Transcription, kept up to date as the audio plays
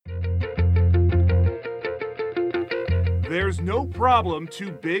There's no problem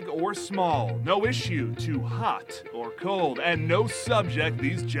too big or small, no issue too hot or cold, and no subject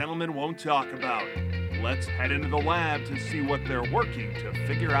these gentlemen won't talk about. Let's head into the lab to see what they're working to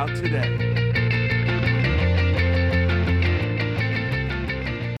figure out today.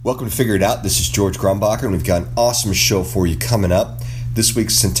 Welcome to Figure It Out. This is George Grumbacher, and we've got an awesome show for you coming up. This week,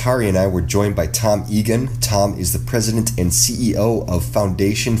 Centauri and I were joined by Tom Egan. Tom is the president and CEO of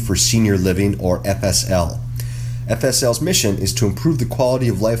Foundation for Senior Living, or FSL. FSL's mission is to improve the quality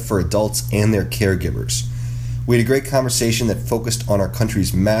of life for adults and their caregivers. We had a great conversation that focused on our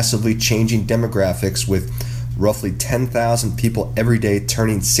country's massively changing demographics, with roughly 10,000 people every day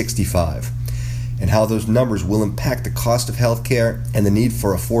turning 65, and how those numbers will impact the cost of healthcare and the need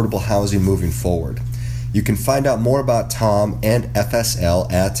for affordable housing moving forward. You can find out more about Tom and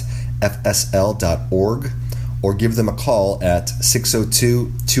FSL at fsl.org or give them a call at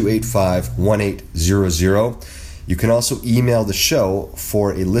 602-285-1800. You can also email the show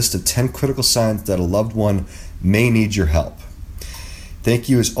for a list of 10 critical signs that a loved one may need your help. Thank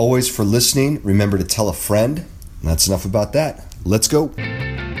you as always for listening. Remember to tell a friend. And that's enough about that. Let's go.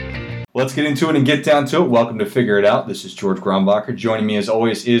 Let's get into it and get down to it. Welcome to Figure It Out. This is George Grumbacher. Joining me as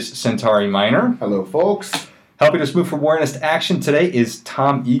always is Centauri Minor. Hello, folks. Helping us move from awareness to action today is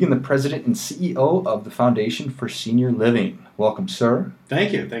Tom Egan, the president and CEO of the Foundation for Senior Living. Welcome, sir.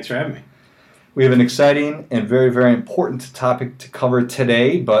 Thank you. Thanks for having me. We have an exciting and very, very important topic to cover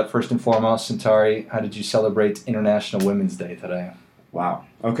today, but first and foremost, Centauri, how did you celebrate International Women's Day today? Wow.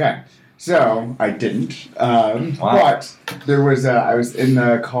 Okay. So, I didn't, but there was, I was in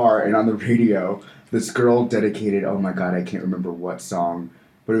the car, and on the radio, this girl dedicated, oh my god, I can't remember what song,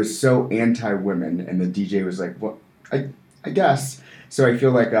 but it was so anti-women, and the DJ was like, well, I guess. So I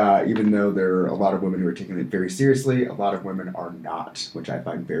feel like even though there are a lot of women who are taking it very seriously, a lot of women are not, which I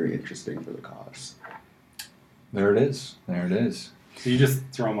find very interesting for the cause. There it is. There it is. So you just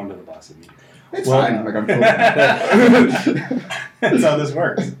throw them under the bus immediately. It's fine. Like I'm cool. That's how this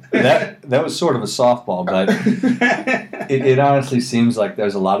works. That was sort of a softball, but it honestly seems like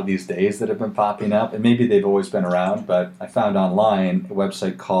there's a lot of these days that have been popping up, and maybe they've always been around, but I found online a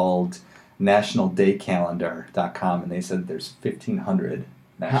website called nationaldaycalendar.com, and they said there's 1,500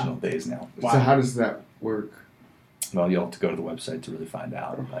 national days now. Wow. So how does that work? Well, you'll have to go to the website to really find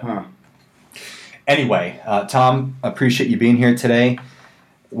out. Huh. Anyway, Tom, appreciate you being here today.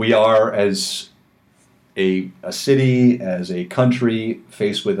 We are, as a city, as a country,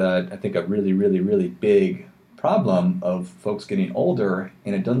 faced with, I think, a really, really, really big problem of folks getting older,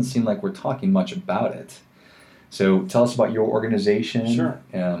 and it doesn't seem like we're talking much about it. So tell us about your organization, Sure.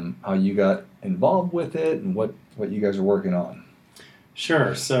 How you got involved with it, and what you guys are working on.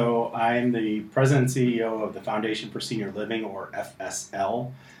 Sure. So I'm the president and CEO of the Foundation for Senior Living, or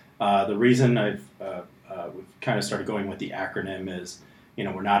FSL. The reason we've kind of started going with the acronym is,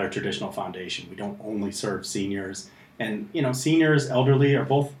 we're not a traditional foundation. We don't only serve seniors. And, seniors, elderly are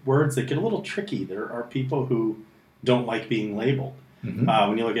both words that get a little tricky. There are people who don't like being labeled. Mm-hmm.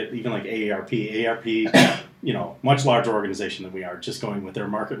 When you look at even like AARP, much larger organization than we are, just going with their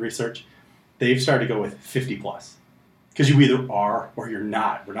market research, they've started to go with 50 plus. Because you either are or you're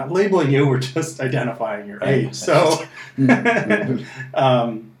not. We're not labeling you, we're just identifying your age. So,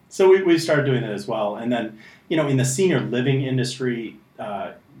 so we started doing that as well. And then, in the senior living industry,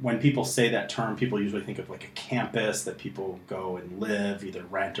 when people say that term, people usually think of like a campus that people go and live, either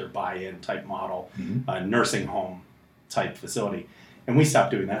rent or buy in type model, a nursing home type facility. And we stopped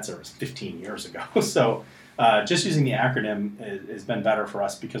doing that service 15 years ago. So just using the acronym has been better for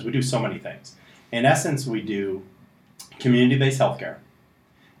us because we do so many things. In essence, we do community-based healthcare,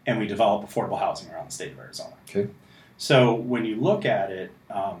 and we develop affordable housing around the state of Arizona. Okay. So when you look at it,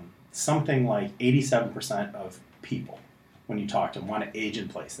 something like 87% of people, when you talk to them, want to age in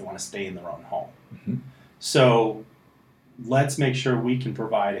place. They want to stay in their own home. Mm-hmm. So let's make sure we can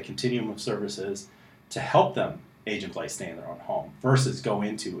provide a continuum of services to help them age in place, stay in their own home, versus go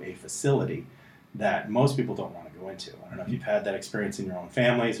into a facility that most people don't want to go into. I don't know if you've had that experience in your own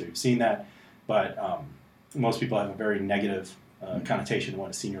families or you've seen that, but most people have a very negative connotation of what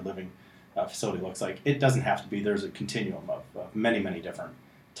a senior living facility looks like. It doesn't have to be. There's a continuum of many, many different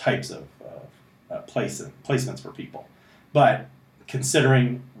types of placements for people. But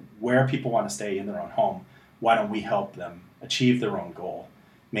considering where people want to stay in their own home, why don't we help them achieve their own goal,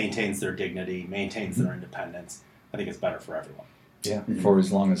 maintains their dignity, maintains their independence? I think it's better for everyone. Yeah, for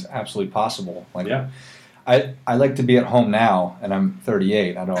as long as absolutely possible. I like to be at home now, and I'm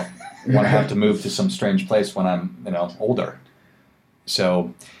 38. I don't want to have to move to some strange place when I'm older.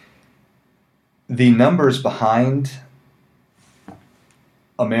 So the numbers behind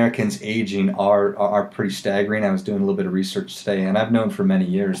Americans aging are pretty staggering. I was doing a little bit of research today, and I've known for many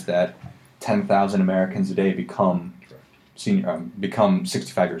years that 10,000 Americans a day become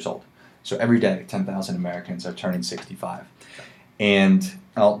 65 years old. So every day, 10,000 Americans are turning 65. And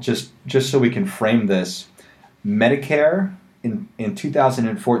I'll just so we can frame this, Medicare in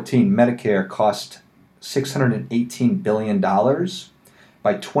 2014, Medicare cost $618 billion.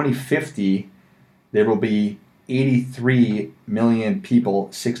 By 2050, there will be 83 million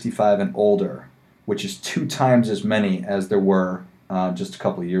people 65 and older, which is 2 times as many as there were just a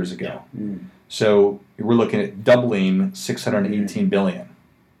couple of years ago. Yeah. So we're looking at doubling 618 billion,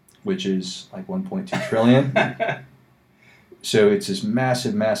 which is like 1.2 trillion. So it's this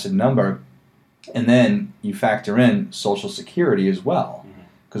massive, massive number. And then you factor in Social Security as well,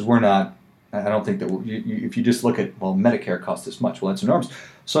 because we're not, I don't think that, if you just look at, well, Medicare costs this much. Well, that's enormous.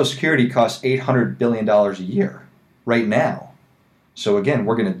 Social Security costs $800 billion a year right now. So again,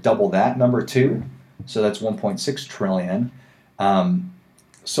 we're going to double that number too. So that's 1.6 trillion.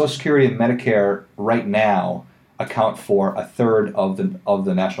 Social Security and Medicare right now account for a third of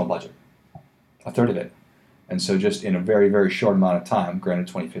the national budget. A third of it. And so just in a very, very short amount of time, granted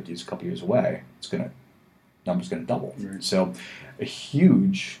 2050 is a couple years away, number's going to double. Right. So a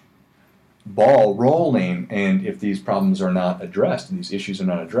huge ball rolling, and if these problems are not addressed and these issues are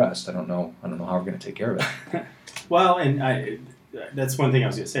not addressed, I don't know how we're going to take care of it. Well, and that's one thing I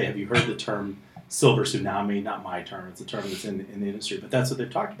was going to say. Have you heard the term silver tsunami? Not my term; it's a term that's in the industry. But that's what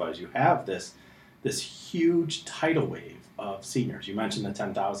they've talked about. Is you have this huge tidal wave of seniors. You mentioned the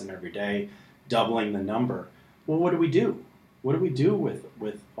 10,000 every day, doubling the number. Well, what do we do? What do we do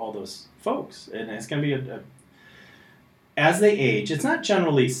with all those folks? And it's going to be as they age. It's not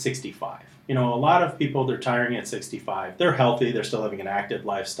generally 65. A lot of people, they're retiring at 65. They're healthy. They're still living an active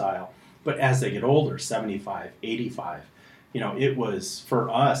lifestyle. But as they get older, 75, 85, it was, for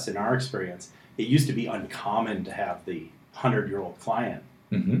us, in our experience, it used to be uncommon to have the 100-year-old client.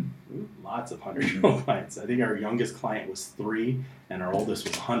 Mm-hmm. Lots of 100-year-old clients. I think our youngest client was 3, and our oldest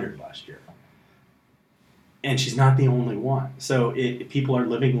was 100 last year. And she's not the only one. So people are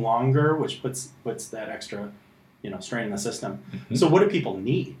living longer, which puts that extra, strain in the system. Mm-hmm. So what do people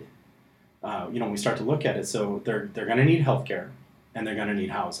need? When we start to look at it, so they're going to need healthcare, and they're going to need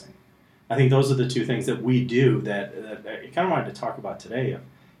housing. I think those are the 2 things that we do that I kind of wanted to talk about today. Of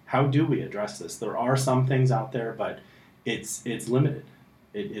how do we address this? There are some things out there, but it's limited.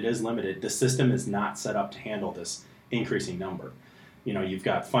 It is limited. The system is not set up to handle this increasing number. You've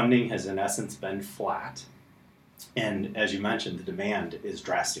got funding has in essence been flat, and as you mentioned, the demand is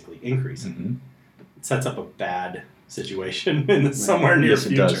drastically increasing. Mm-hmm. It sets up a bad situation in somewhere near the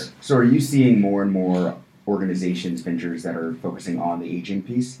future. Does. So are you seeing more and more organizations, ventures that are focusing on the aging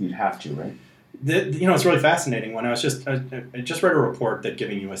piece? You'd have to, right? It's really fascinating. When I just read a report that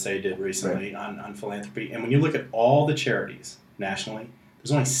Giving USA did recently on philanthropy, and when you look at all the charities nationally,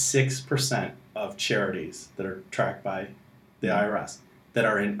 there's only 6% of charities that are tracked by the IRS that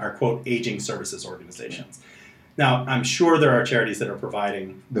are quote aging services organizations. Now, I'm sure there are charities that are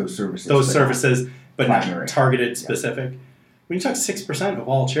providing those services, but not targeted specific. When you talk 6% of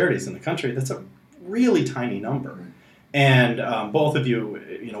all charities in the country, that's a really tiny number. And both of you,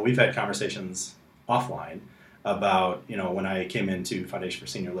 we've had conversations offline about, when I came into Foundation for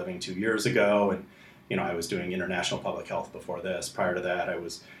Senior Living 2 years ago, and, I was doing international public health before this. Prior to that, I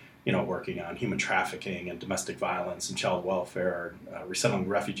was, working on human trafficking and domestic violence and child welfare, resettling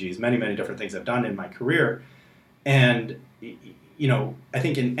refugees, many, many different things I've done in my career. And, I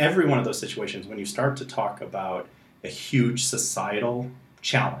think in every one of those situations, when you start to talk about a huge societal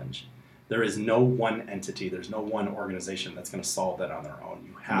challenge, there is no one entity, there's no one organization that's going to solve that on their own.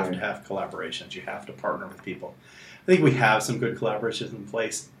 You have to have collaborations. You have to partner with people. I think we have some good collaborations in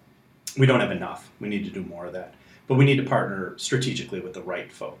place. We don't have enough. We need to do more of that. But we need to partner strategically with the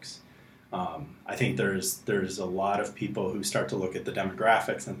right folks. I think there's a lot of people who start to look at the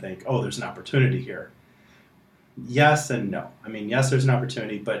demographics and think, oh, there's an opportunity here. Yes and no. I mean, yes, there's an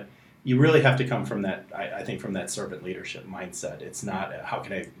opportunity, but you really have to come from that, I think, from that servant leadership mindset. It's not, how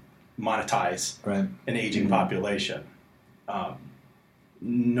can I monetize an aging population?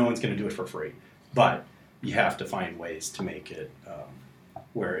 No one's going to do it for free, but you have to find ways to make it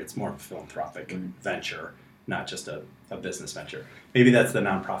where it's more of a philanthropic venture, not just a business venture. Maybe that's the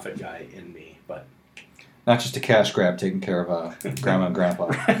nonprofit guy in me, but not just a cash grab taking care of grandma and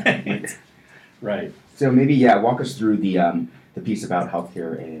grandpa. Right. So maybe walk us through the piece about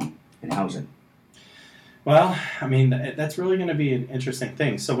healthcare and housing. Well, I mean, that's really going to be an interesting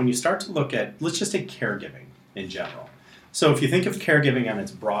thing. So when you start to look at, let's just take caregiving in general. So if you think of caregiving on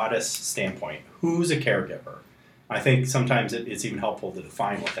its broadest standpoint, who's a caregiver? I think sometimes it's even helpful to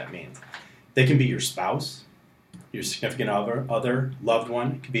define what that means. They can be your spouse, your significant other, loved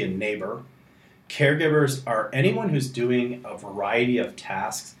one. It could be a neighbor. Caregivers are anyone who's doing a variety of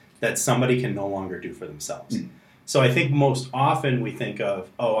tasks that somebody can no longer do for themselves. So I think most often we think of,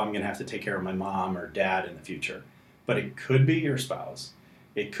 oh, I'm going to have to take care of my mom or dad in the future. But it could be your spouse.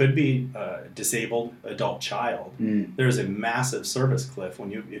 It could be a disabled adult child. There's a massive service cliff.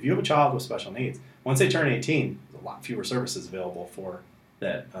 If you have a child with special needs, once they turn 18, there's a lot fewer services available for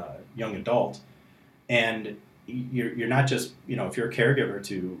that young adult. And you're not just, if you're a caregiver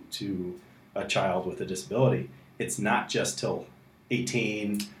to a child with a disability, it's not just till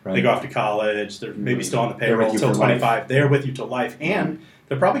 18, right. They go off to college, they're maybe still on the payroll till 25, life. They're with you till life, and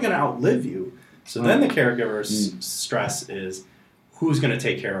they're probably going to outlive you. So then the caregiver's stress is, who's going to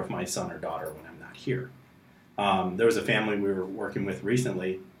take care of my son or daughter when I'm not here? There was a family we were working with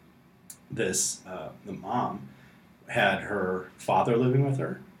recently. The mom had her father living with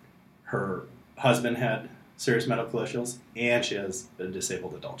her. Her husband had serious medical issues, and she has a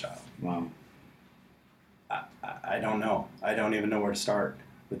disabled adult child. Wow. I don't know. I don't even know where to start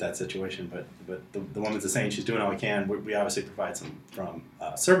with that situation. But the woman's saying she's doing all we can. We obviously provide some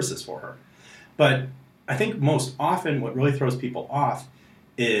services for her. But I think most often what really throws people off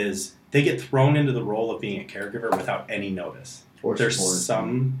is they get thrown into the role of being a caregiver without any notice. There's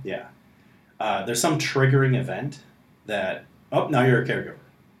some triggering event that, now you're a caregiver.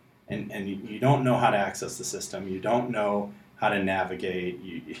 And you don't know how to access the system. You don't know how to navigate.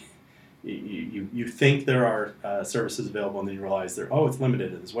 You think there are services available, and then you realize it's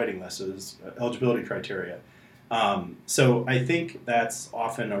limited. There's waiting lists. There's eligibility criteria. So I think that's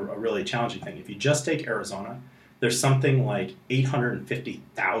often a really challenging thing. If you just take Arizona, there's something like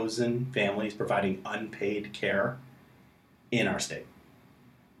 850,000 families providing unpaid care in our state.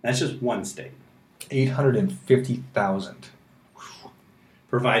 That's just one state. 850,000.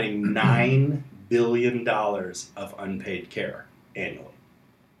 Providing $9 billion of unpaid care annually.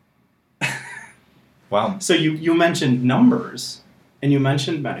 Wow. So you mentioned numbers, and you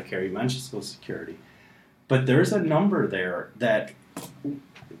mentioned Medicare, you mentioned Social Security, but there's a number there that,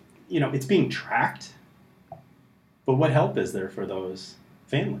 it's being tracked, but what help is there for those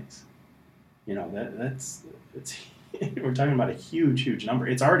families? It's we're talking about a huge, huge number.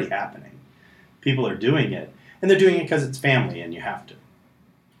 It's already happening. People are doing it, and they're doing it because it's family, and you have to.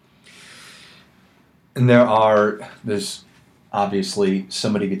 And there's obviously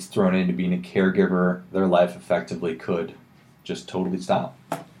somebody gets thrown into being a caregiver, their life effectively could just totally stop.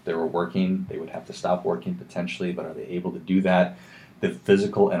 They were working, they would have to stop working potentially, but are they able to do that? The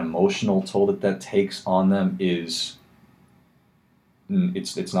physical and emotional toll that takes on them is,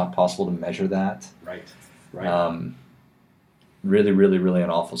 it's not possible to measure that. Right. Really, really, really an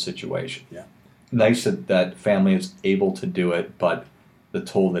awful situation. Yeah. Nice that family is able to do it, but the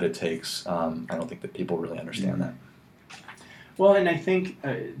toll that it takes, I don't think that people really understand that. Well, and I think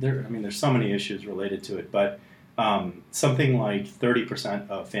there's so many issues related to it, but something like 30%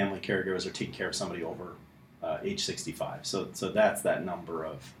 of family caregivers are taking care of somebody over age 65. So that's that number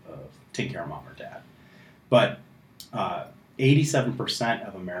of taking care of mom or dad. But 87%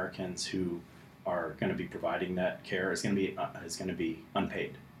 of Americans who are going to be providing that care is going to be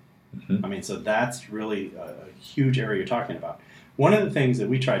unpaid. Mm-hmm. So that's really a huge area you're talking about. One of the things that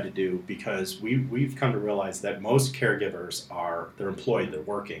we tried to do, because we've come to realize that most caregivers they're employed, they're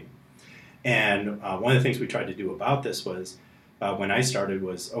working. And one of the things we tried to do about this was, when I started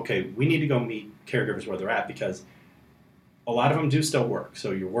was, okay, we need to go meet caregivers where they're at, because a lot of them do still work.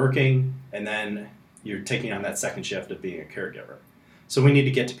 So you're working, and then you're taking on that second shift of being a caregiver. So we need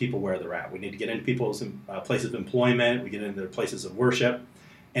to get to people where they're at. We need to get into people's places of employment, we get into their places of worship,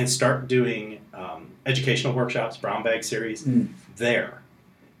 and start doing educational workshops, brown bag series there.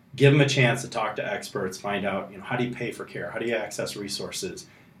 Give them a chance to talk to experts, find out, how do you pay for care? How do you access resources?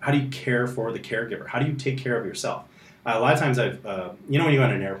 How do you care for the caregiver? How do you take care of yourself? A lot of times when you go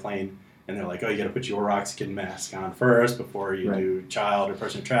on an airplane and they're like, you got to put your oxygen mask on first before you do child or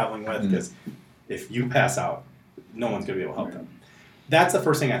person you're traveling with, because if you pass out, no one's going to be able to help them. That's the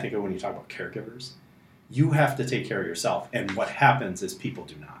first thing I think of when you talk about caregivers. You have to take care of yourself. And what happens is people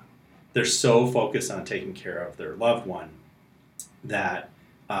do not. They're so focused on taking care of their loved one that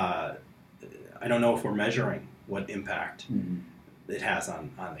I don't know if we're measuring what impact it has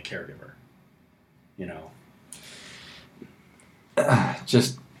on the caregiver.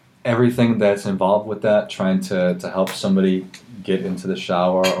 Just everything that's involved with that, trying to help somebody get into the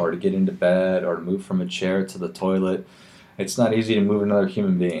shower or to get into bed or to move from a chair to the toilet. It's not easy to move another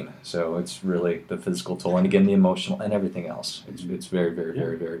human being, so it's really the physical toll, and again the emotional and everything else. It's very, very,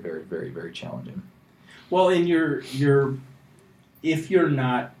 very, very, very, very, very challenging. Well, and if you're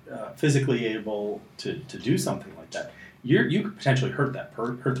not physically able to do something like that, you could potentially hurt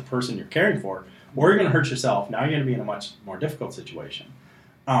hurt the person you're caring for, or you're going to hurt yourself. Now you're going to be in a much more difficult situation.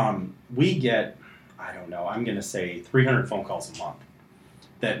 We get, I don't know, I'm going to say 300 phone calls a month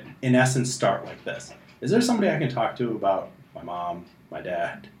that in essence start like this. Is there somebody I can talk to about my mom, my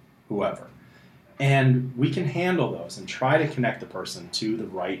dad, whoever? And we can handle those and try to connect the person to the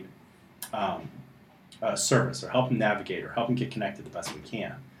right service, or help them navigate, or help them get connected the best we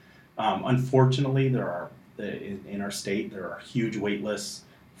can. Unfortunately, in our state, there are huge wait lists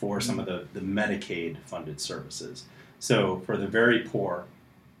for some of the Medicaid-funded services. So for the very poor,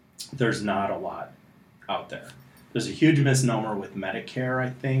 there's not a lot out there. There's a huge misnomer with Medicare, I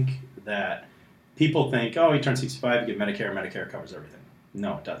think, that people think, oh, you turn 65, you get Medicare, Medicare covers everything.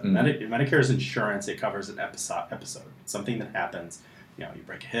 No, it doesn't. Medicare is insurance. It covers an episode. Something that happens, you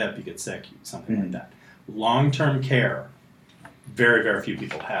break a hip, you get sick, something like that. Long-term care, very, very few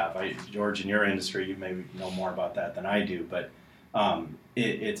people have. George, in your industry, you may know more about that than I do, but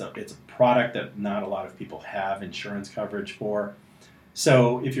it's a product that not a lot of people have insurance coverage for.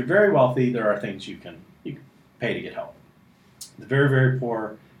 So if you're very wealthy, there are things you can pay to get help. The very, very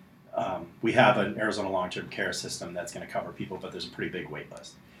poor, we have an Arizona long-term care system that's going to cover people, but there's a pretty big wait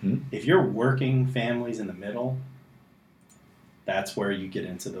list. If you're working families in the middle, that's where you get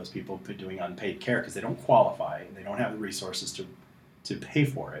into those people doing unpaid care because they don't qualify and they don't have the resources to pay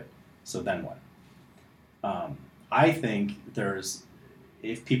for it. So then what? I think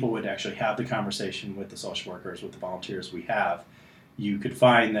if people would actually have the conversation with the social workers, with the volunteers we have, you could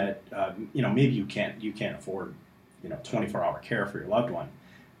find that maybe you can't afford 24-hour care for your loved one,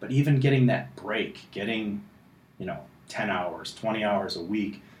 but even getting that break, getting 10 hours, 20 hours a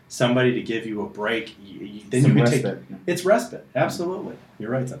week, somebody to give you a break, then you can respite. It's respite. Absolutely, you're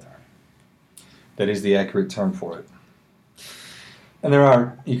right, Santar. That is the accurate term for it. And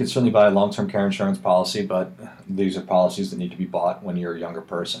you can certainly buy a long-term care insurance policy, but these are policies that need to be bought when you're a younger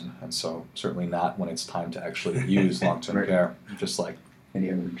person, and so certainly not when it's time to actually use long-term care. Just like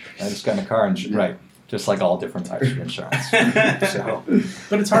any other insurance. I just got in a car, right? Just like all different types of insurance.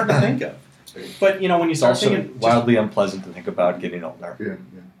 But it's hard to think of. But when you start thinking, wildly unpleasant to think about getting older. Yeah.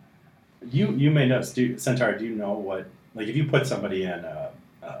 You may know, Centaur. Do you know what? Like, if you put somebody in a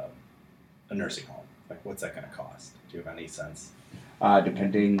nursing home, like, what's that going to cost? Do you have any sense?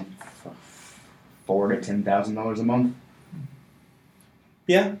 Depending, $4,000 to $10,000 a month.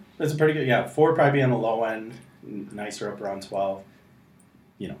 Yeah, that's a pretty good. Yeah, 4 would probably be on the low end. Nicer up around 12.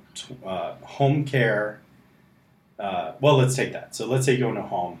 Home care. Well, let's take that. So let's say you go into a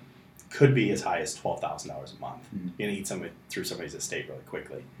home, could be as high as $12,000 a month. You're gonna eat somebody through somebody's estate really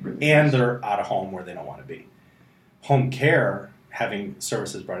quickly, and they're out of home where they don't want to be. Home care, having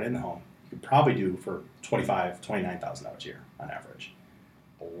services brought in the home, you could probably do for $25,000, $29,000 a year on average.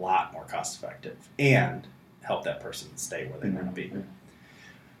 A lot more cost effective, and help that person stay where they want to be.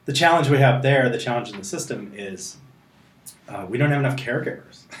 The challenge we have there, the challenge in the system is we don't have enough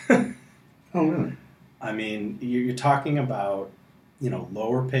caregivers. Oh, really? I mean, you're talking about,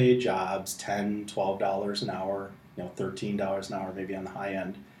 lower paid jobs, $10, $12 an hour, $13 an hour, maybe on the high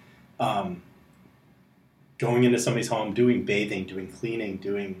end. Going into somebody's home, doing bathing, doing cleaning,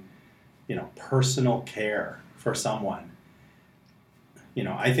 doing, personal care for someone.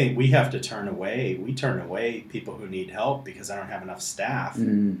 I think we have to turn away people who need help because I don't have enough staff,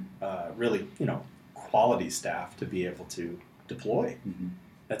 really, quality staff to be able to deploy.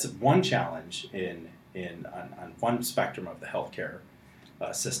 That's one challenge on one spectrum of the healthcare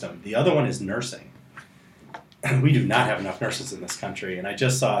system. The other one is nursing. We do not have enough nurses in this country, and I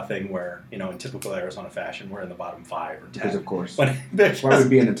just saw a thing where, in typical Arizona fashion, we're in the bottom 5 or 10. Because of course. Why would we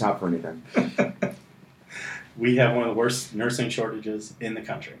be in the top for anything? We have one of the worst nursing shortages in the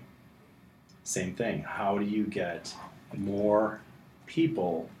country. Same thing. How do you get more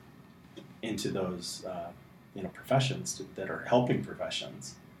people into those professions that are helping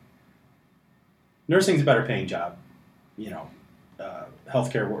professions? Nursing's a better paying job.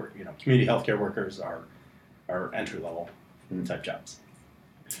 Healthcare work. Community healthcare workers are entry level type jobs.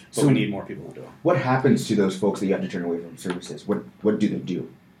 But so we need more people to do it. What happens to those folks that you have to turn away from services? What do they do?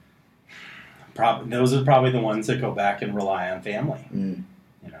 Those are probably the ones that go back and rely on family.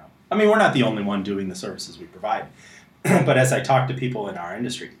 I mean, we're not the only one doing the services we provide. But as I talk to people in our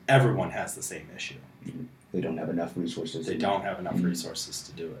industry, everyone has the same issue. They don't have enough resources. They don't have enough resources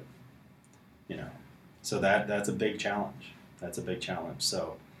to do it. So that's a big challenge. That's a big challenge.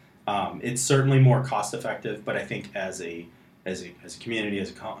 So it's certainly more cost effective, but I think as a community,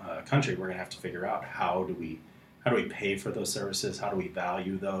 as a country, we're going to have to figure out how do we pay for those services? How do we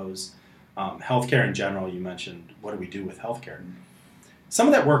value those? Healthcare in general, you mentioned, what do we do with healthcare? Some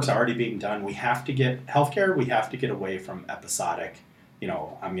of that work's already being done. We have to get away from episodic,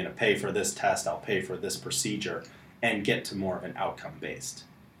 I'm going to pay for this test, I'll pay for this procedure, and get to more of an outcome-based.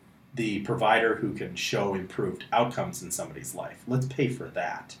 The provider who can show improved outcomes in somebody's life, let's pay for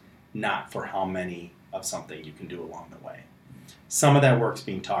that, not for how many of something you can do along the way. Some of that work's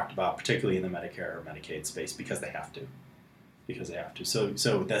being talked about, particularly in the Medicare or Medicaid space, because they have to.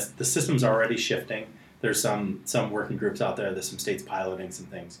 So that's, the system's already shifting. There's some working groups out there. There's some states piloting some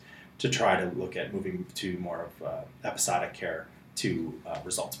things to try to look at moving to more of episodic care to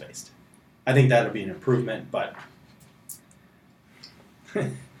results-based. I think that'll be an improvement, but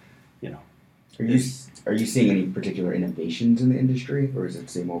Are you seeing any particular innovations in the industry, or is it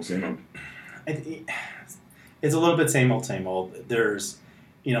same old, same old? It's a little bit same old. There's,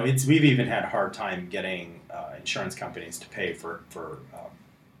 we've even had a hard time getting insurance companies to pay for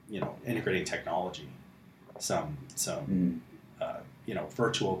integrating technology. Some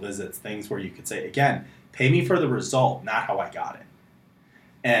virtual visits, things where you could say, again, pay me for the result, not how I got it.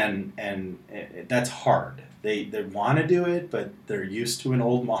 And that's hard. They want to do it, but they're used to an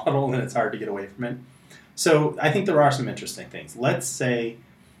old model, and it's hard to get away from it. So I think there are some interesting things. Let's say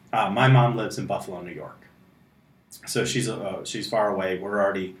my mom lives in Buffalo, New York. So she's far away. We're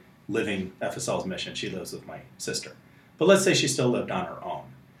already living FSL's mission. She lives with my sister. But let's say she still lived on her own.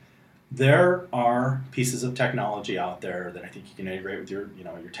 There are pieces of technology out there that I think you can integrate with your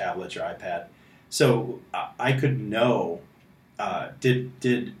tablet, your iPad. So I could know,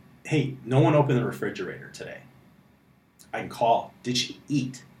 hey, no one opened the refrigerator today. I can call. Did she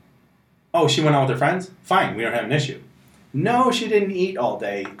eat? Oh, she went out with her friends? Fine, we don't have an issue. No, she didn't eat all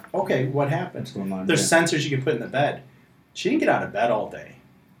day. Okay, what happened? What's going on? There's sensors you can put in the bed. She didn't get out of bed all day.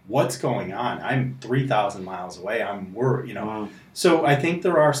 What's going on? I'm 3,000 miles away. I'm worried, Wow. So I think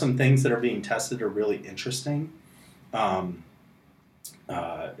there are some things that are being tested that are really interesting. I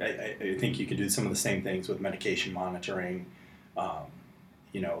think you could do some of the same things with medication monitoring,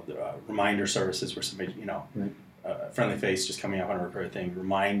 reminder services where somebody, Right. Friendly face just coming up on a recorded thing,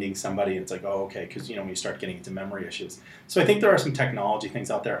 reminding somebody. It's like, oh, okay, because when you start getting into memory issues. So I think there are some technology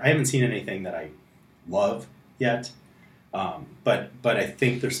things out there. I haven't seen anything that I love yet, but I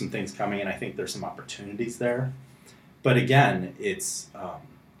think there's some things coming, and I think there's some opportunities there. But again, it's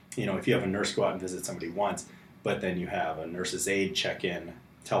if you have a nurse go out and visit somebody once, but then you have a nurse's aide check in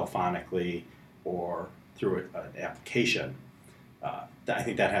telephonically or through an application, I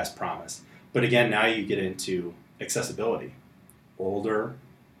think that has promise. But again, now you get into accessibility. Older,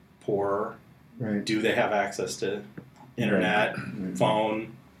 poorer, Right. do they have access to internet, Right.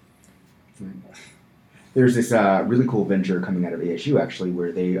 phone? There's this really cool venture coming out of ASU, actually,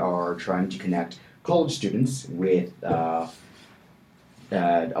 where they are trying to connect college students with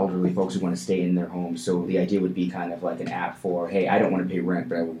elderly folks who want to stay in their homes. So the idea would be kind of like an app for, hey, I don't want to pay rent,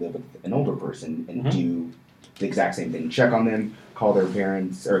 but I will live with an older person and do the exact same thing. Check on them, call their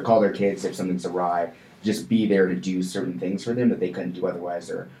parents, or call their kids if something's awry. Just be there to do certain things for them that they couldn't do otherwise,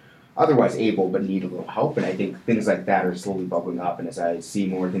 or otherwise able but need a little help. And I think things like that are slowly bubbling up. And as I see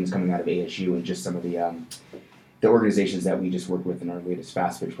more things coming out of ASU and just some of the organizations that we just worked with in our latest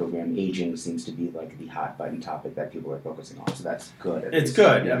Fast Pitch program, aging seems to be like the hot button topic that people are focusing on. So that's good. It's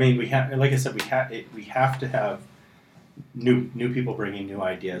good. Yeah. I mean, we have, like I said, we have to have new people bringing new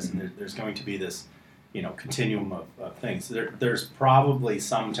ideas, and there's going to be this, continuum of things. There's probably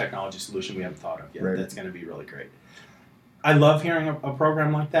some technology solution we haven't thought of yet that's going to be really great. I love hearing a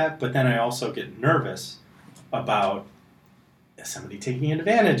program like that, but then I also get nervous about somebody taking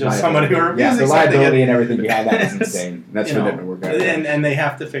advantage of somebody who are abusing the something. liability and everything behind that is insane. That's for them to work out. And they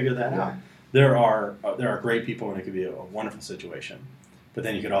have to figure that out. There are great people, and it could be a wonderful situation. But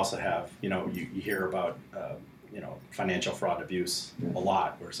then you could also have, you hear about, financial fraud abuse a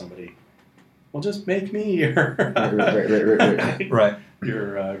lot, where somebody, well, just make me your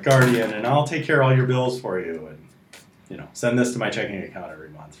your guardian, and I'll take care of all your bills for you, and send this to my checking account every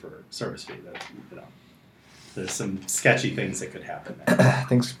month for service fee. That there's some sketchy things that could happen there.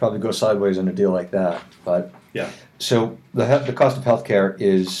 Things could probably go sideways in a deal like that, but yeah. So the cost of healthcare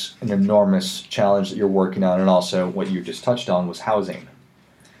is an enormous challenge that you're working on, and also what you just touched on was housing.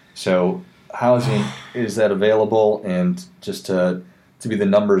 So housing, is that available? And just to be the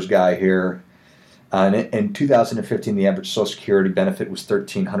numbers guy here, in 2015, the average Social Security benefit was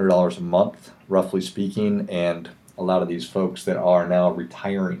 $1,300 a month, roughly speaking, and a lot of these folks that are now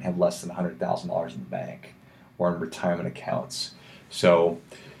retiring have less than $100,000 in the bank or in retirement accounts. So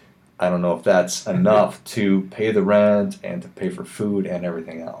I don't know if that's enough to pay the rent and to pay for food and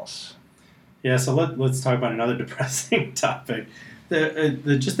everything else. Yeah, so let's talk about another depressing topic.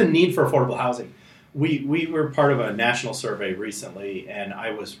 just the need for affordable housing. We were part of a national survey recently, and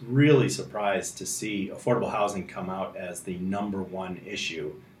I was really surprised to see affordable housing come out as the number one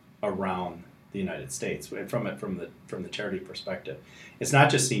issue around the United States. From the charity perspective, it's not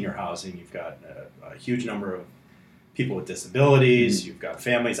just senior housing. You've got a huge number of people with disabilities. You've got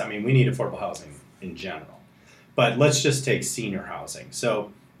families. I mean, we need affordable housing in general. But let's just take senior housing.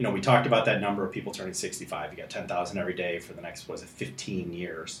 So, we talked about that number of people turning 65. You got 10,000 every day for the next 15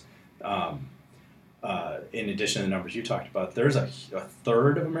 years. In addition to the numbers you talked about, there's a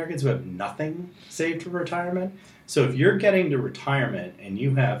third of Americans who have nothing saved for retirement. So if you're getting to retirement and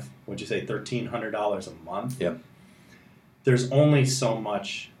you have, what'd you say, $1,300 a month, yep. There's only so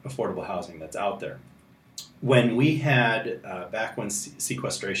much affordable housing that's out there. When we had, back when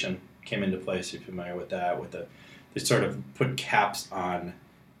sequestration came into place, you're familiar with that, they sort of put caps on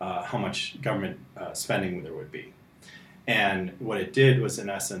how much government spending there would be. And what it did was, in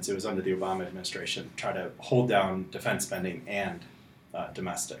essence, it was under the Obama administration, try to hold down defense spending and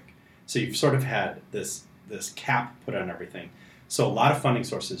domestic. So you've sort of had this cap put on everything. So a lot of funding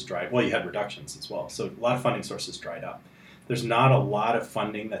sources dried. Well, you had reductions as well. So a lot of funding sources dried up. There's not a lot of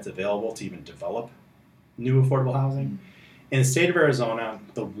funding that's available to even develop new affordable housing. In the state of Arizona,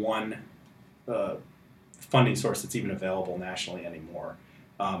 the one funding source that's even available nationally anymore,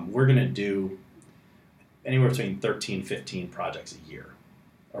 we're going to do anywhere between 13, 15 projects a year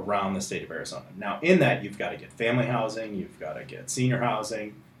around the state of Arizona. Now, in that, you've got to get family housing, you've got to get senior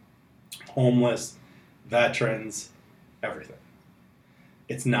housing, homeless, veterans, everything.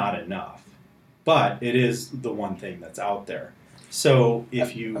 It's not enough, but it is the one thing that's out there. So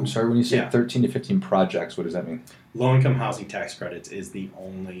if you... I'm sorry, when you say 13 to 15 projects, what does that mean? Low-income housing tax credits is the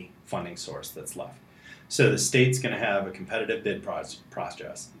only funding source that's left. So the state's going to have a competitive bid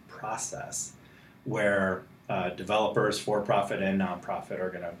process where developers, for-profit and nonprofit, are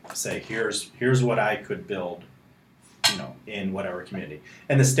going to say, here's what I could build, in whatever community,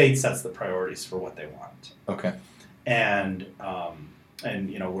 and the state sets the priorities for what they want. Okay. And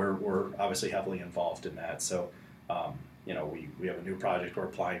we're obviously heavily involved in that. So, we have a new project we're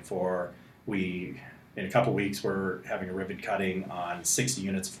applying for. In a couple weeks, we're having a ribbon cutting on 60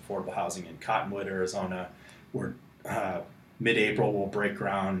 units of affordable housing in Cottonwood, Arizona. We're mid-April, we'll break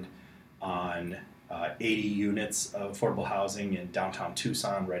ground on 80 units of affordable housing in downtown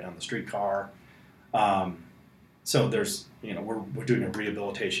Tucson, right on the streetcar. So there's, we're doing a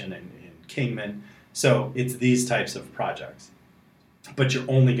rehabilitation in Kingman. So it's these types of projects. But you're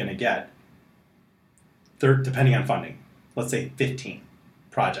only going to get, depending on funding, let's say 15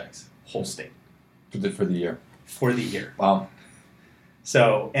 projects, whole state. For the year? For the year. Wow.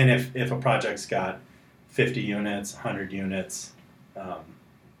 So, and if a project's got 50 units, 100 units,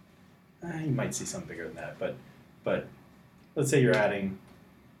 you might see something bigger than that, but let's say you're adding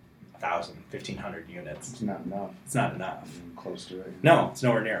 1,000, 1,500 units. It's not enough. It's not enough. Close to it. No, it's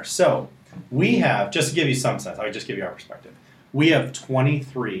nowhere near. So we have, just to give you some sense, I'll just give you our perspective. We have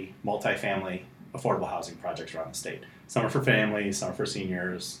 23 multifamily affordable housing projects around the state. Some are for families, some are for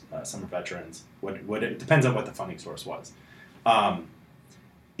seniors, some are veterans. It depends on what the funding source was.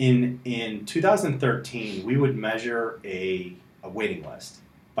 In 2013, we would measure a waiting list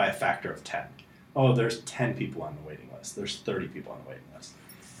by a factor of 10. Oh, there's 10 people on the waiting list. There's 30 people on the waiting list.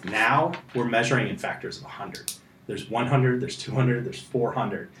 Now we're measuring in factors of 100. There's 100, there's 200, there's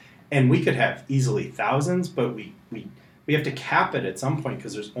 400. And we could have easily thousands, but we have to cap it at some point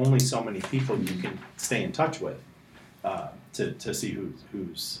because there's only so many people you can stay in touch with to see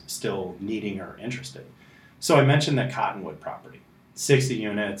who's still needing or interested. So I mentioned the Cottonwood property. 60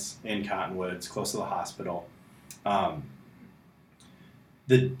 units in Cottonwood, it's close to the hospital.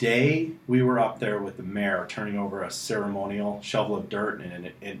 The day we were up there with the mayor turning over a ceremonial shovel of dirt and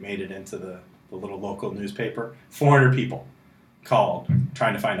it made it into the little local newspaper, 400 people called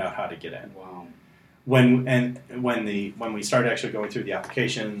trying to find out how to get in. Wow. When we started actually going through the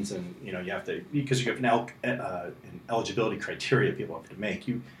applications and you have to, because you have an eligibility criteria people have to make,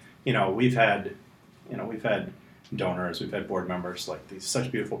 we've had donors, we've had board members like these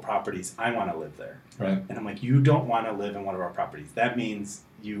such beautiful properties, I want to live there. Right. And I'm like, you don't want to live in one of our properties. That means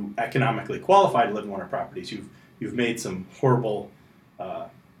you economically qualify to live in one of our properties. You've made some horrible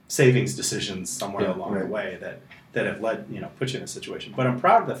savings decisions somewhere along the way that have led, put you in a situation. But I'm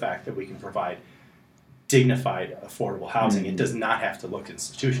proud of the fact that we can provide dignified, affordable housing. It does not have to look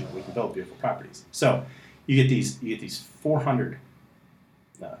institutional. We can build beautiful properties. So you get these 400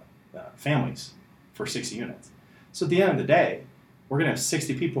 families for 60 units. So at the end of the day, we're going to have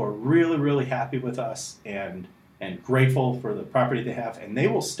 60 people who are really, really happy with us and grateful for the property they have, and they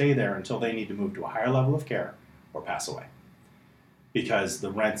will stay there until they need to move to a higher level of care or pass away. because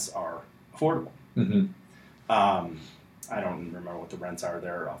the rents are affordable. Mm-hmm. I don't remember what the rents are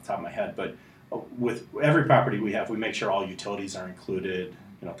there off the top of my head, but with every property we have, we make sure all utilities are included,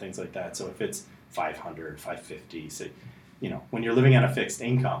 things like that. So if it's $500, $550, so, when you're living on a fixed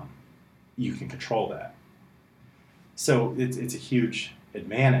income, you can control that. So it's a huge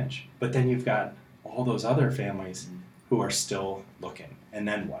advantage. But then you've got all those other families who are still looking. And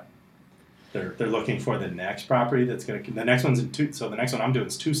then what? They're looking for the next property the next one's so the next one I'm doing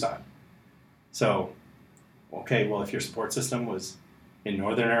is Tucson. So, okay, well, if your support system was in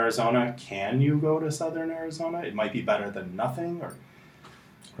northern Arizona, can you go to southern Arizona? It might be better than nothing, or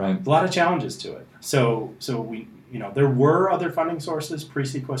right. A lot of challenges to it. So we, there were other funding sources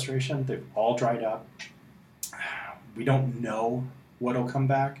pre-sequestration. They've all dried up. We don't know what'll come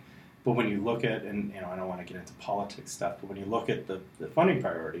back, but when you look at, and I don't want to get into politics stuff, but when you look at the funding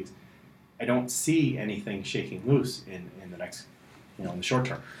priorities, I don't see anything shaking loose in the next, in the short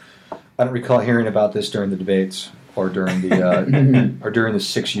term. I don't recall hearing about this during the debates or during the or during the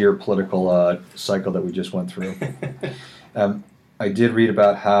 6-year political cycle that we just went through. I did read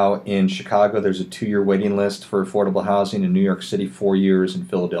about how in Chicago there's a 2-year waiting list for affordable housing. In New York City, 4 years. In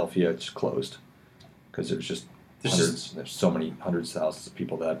Philadelphia, it's closed because there's so many hundreds of thousands of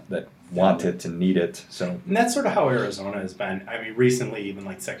people that want it and need it. So, and that's sort of how Arizona has been. I mean, recently, even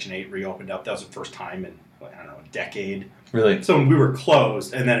like Section 8 reopened up. That was the first time in, a decade. Really? So we were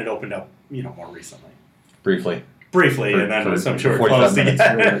closed, and then it opened up, more recently. Briefly, and then I'm sure it closed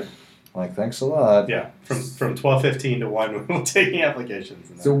again. Like, thanks a lot. Yeah, from 12:15 to 1, we were taking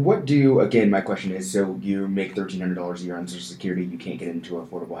applications. So what do you, again, my question is, so you make $1,300 a year on Social Security, you can't get into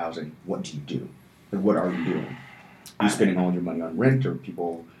affordable housing. What do you do? Like, what are you doing? Are you spending all your money on rent, or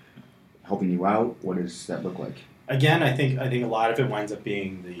people helping you out? What does that look like? Again, I think a lot of it winds up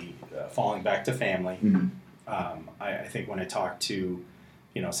being the falling back to family. Mm-hmm. I think when I talk to,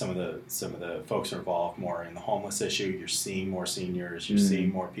 some of the folks who are involved more in the homeless issue, you're seeing more seniors, you're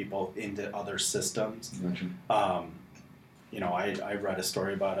seeing more people into other systems. Gotcha. I read a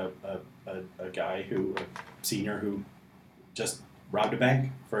story about a guy a senior who just robbed a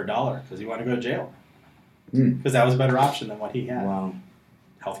bank for $1 because he wanted to go to jail. Because that was a better option than what he had. Wow.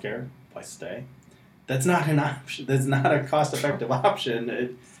 Healthcare, place to stay. That's not an option. That's not a cost-effective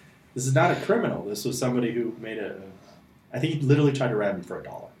option. This is not a criminal. This was somebody who made I think he literally tried to rob him for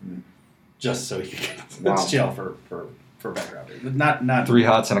 $1, just so he could get to jail for bank robbery. Not 3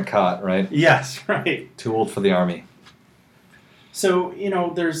 hots and a cot, right? Yes, right. Too old for the army. So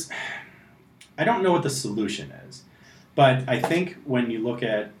I don't know what the solution is, but I think when you look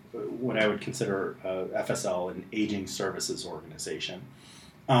at what I would consider FSL, an aging services organization.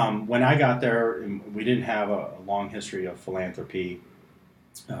 When I got there, we didn't have a long history of philanthropy,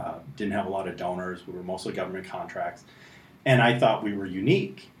 didn't have a lot of donors. We were mostly government contracts, and I thought we were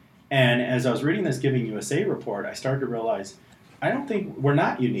unique. And as I was reading this Giving USA report, I started to realize I don't think we're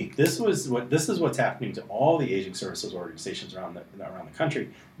not unique. This is what's happening to all the aging services organizations around the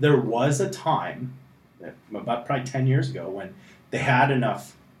country. There was a time, about probably 10 years ago, when they had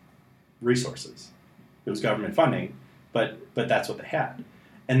enough resources. It was government funding, but that's what they had.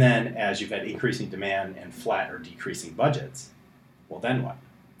 And then as you've had increasing demand and flat or decreasing budgets, well, then what?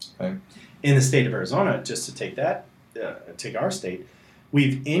 Okay. In the state of Arizona, just to take our state,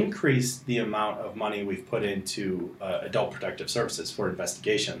 we've increased the amount of money we've put into adult protective services for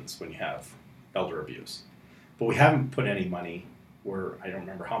investigations when you have elder abuse. But we haven't put any money, I don't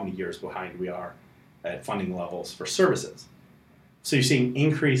remember how many years behind we are at funding levels for services. So you're seeing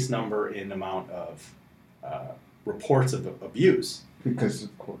increased number in amount of reports of abuse. Because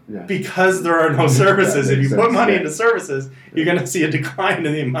of course, yeah. Because there are no services. If you put money yeah. into services, you're going to see a decline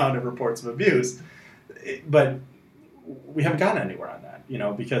in the amount of reports of abuse. But we haven't gotten anywhere on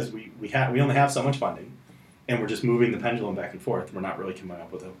that, because we only have so much funding, and we're just moving the pendulum back and forth. We're not really coming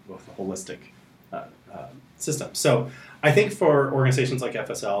up with a holistic system. So I think for organizations like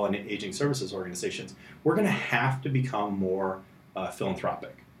FSL and aging services organizations, we're going to have to become more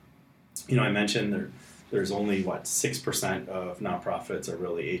philanthropic. I mentioned there's only 6% of nonprofits are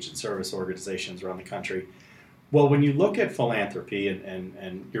really aging service organizations around the country. Well, when you look at philanthropy,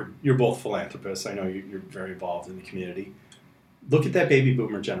 and you're both philanthropists, I know you're very involved in the community. Look at that baby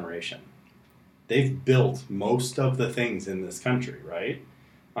boomer generation. They've built most of the things in this country, right?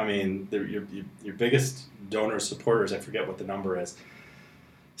 I mean, your biggest donors, supporters, I forget what the number is,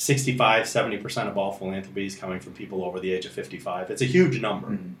 65-70% of all philanthropy is coming from people over the age of 55. It's a huge number.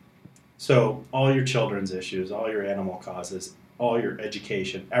 Mm-hmm. So all your children's issues, all your animal causes, all your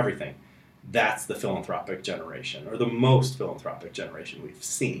education, everything, that's the philanthropic generation, or the most philanthropic generation we've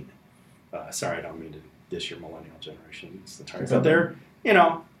seen. Sorry, I don't mean to this year millennial generation. It's the target. But they're,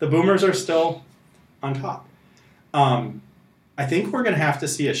 the boomers are still on top. I think we're going to have to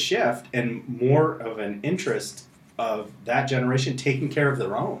see a shift and more of an interest of that generation taking care of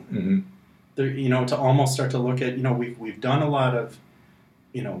their own. To almost start to look at, we've done a lot of,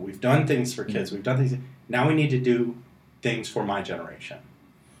 we've done things for kids. We've done things. Now we need to do things for my generation.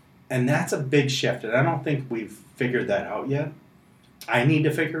 And that's a big shift. And I don't think we've figured that out yet. I need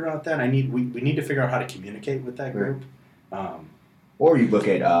to figure out that. We need to figure out how to communicate with that group. Or you look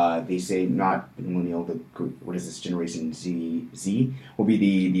at, they say not millennial, the group, what is this, Generation Z will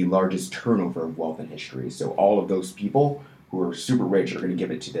be the largest turnover of wealth in history. So all of those people who are super rich are going to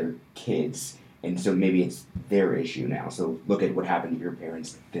give it to their kids. And so maybe it's their issue now. So look at what happened to your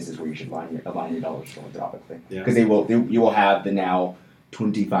parents. This is where you should align your dollars philanthropically. Because you will have the now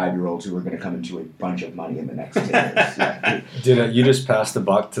 25-year-olds who are going to come into a bunch of money in the next 10 years. Did you just pass the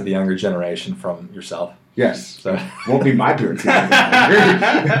buck to the younger generation from yourself? Yes. So. Won't be my parents.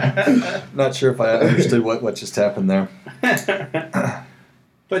 Not sure if I understood what just happened there.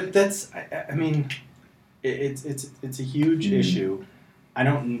 But that's, it's a huge issue.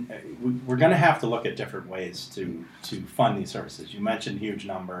 We're going to have to look at different ways to fund these services. You mentioned huge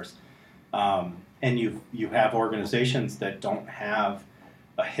numbers, and you have organizations that don't have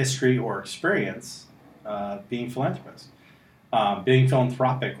a history or experience being philanthropists, being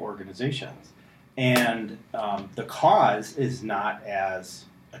philanthropic organizations. And the cause is not as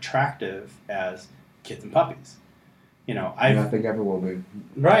attractive as kids and puppies. I think ever will be.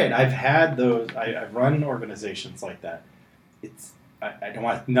 Right. I've had those. I've run organizations like that. I don't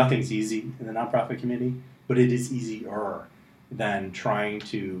want. Nothing's easy in the nonprofit community, but it is easier than trying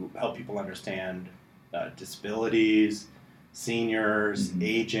to help people understand disabilities, seniors,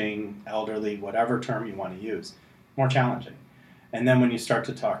 aging, elderly, whatever term you want to use. More challenging. And then when you start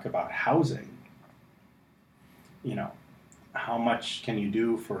to talk about housing, how much can you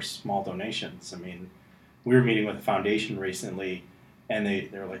do for small donations? We were meeting with a foundation recently, and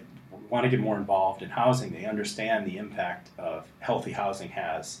they're like, we want to get more involved in housing. They understand the impact of healthy housing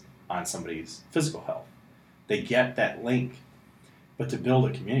has on somebody's physical health. They get that link. But to build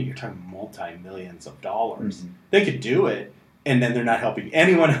a community, you're talking multi-millions of dollars. They could do it, and then they're not helping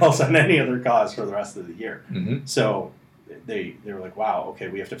anyone else on any other cause for the rest of the year. So they were like, wow, okay,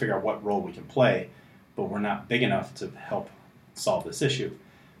 we have to figure out what role we can play, but we're not big enough to help solve this issue.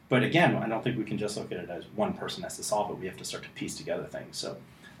 But again, I don't think we can just look at it as one person has to solve it. We have to start to piece together things. So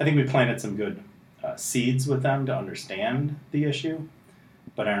I think we planted some good seeds with them to understand the issue,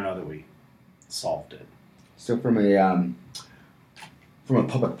 but I don't know that we solved it. So from a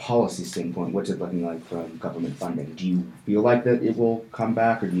public policy standpoint, what's it looking like from government funding? Do you feel like that it will come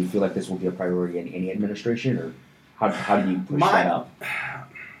back, or do you feel like this will be a priority in any administration, or how do you push that up?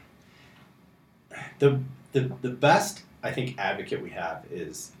 The best, I think, advocate we have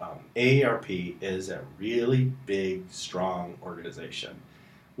is AARP is a really big, strong organization.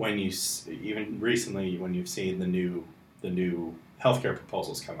 When you even recently, when you've seen the new healthcare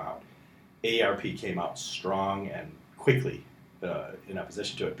proposals come out, AARP came out strong and quickly in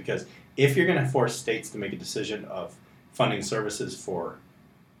opposition to it, because if you're going to force states to make a decision of funding services for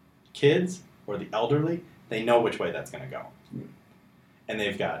kids or the elderly, they know which way that's going to go. And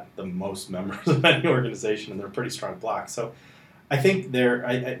they've got the most members of any organization, and they're a pretty strong bloc. So I think there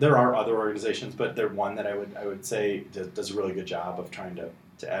are other organizations, but they're one that I would say does a really good job of trying to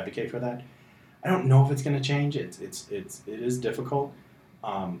advocate for that. I don't know if it's going to change. It is difficult.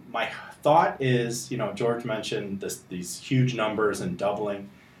 My thought is, George mentioned these huge numbers and doubling.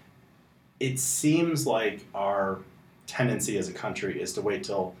 It seems like our tendency as a country is to wait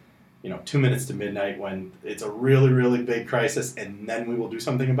till 2 minutes to midnight when it's a really, really big crisis, and then we will do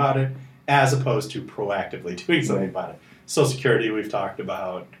something about it, as opposed to proactively doing something about it. Social Security, we've talked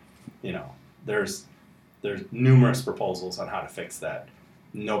about, there's numerous proposals on how to fix that.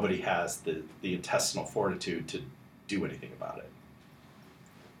 Nobody has the intestinal fortitude to do anything about it.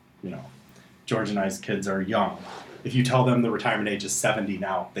 George and I's kids are young. If you tell them the retirement age is 70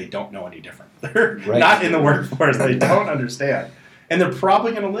 now, they don't know any different. They're not in the workforce. They don't understand. And they're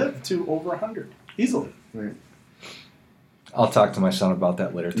probably going to live to over 100, easily. Right. I'll talk to my son about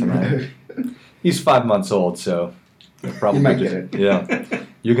that later tonight. He's 5 months old, so probably you might get it. Yeah.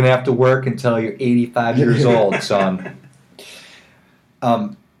 You're going to have to work until you're 85 years old, son.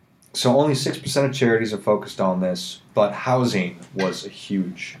 So only 6% of charities are focused on this, but housing was a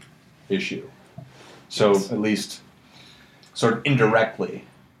huge issue. So at least sort of indirectly,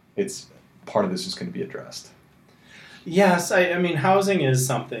 it's part of this is going to be addressed. Yes, I mean, housing is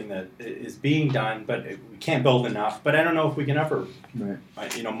something that is being done, but we can't build enough. But I don't know if we can ever,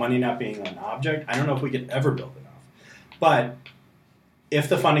 money not being an object, I don't know if we could ever build enough. But if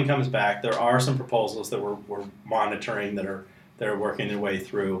the funding comes back, there are some proposals that we're monitoring that are working their way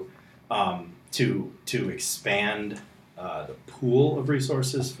through to expand the pool of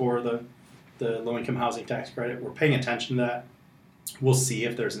resources for the low-income housing tax credit. We're paying attention to that. We'll see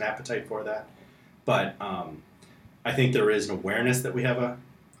if there's an appetite for that. But I think there is an awareness that we have a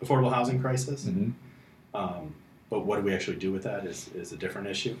affordable housing crisis. Mm-hmm. But what do we actually do with that is a different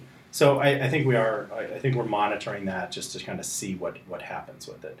issue. So I think we are. I think we're monitoring that just to kind of see what happens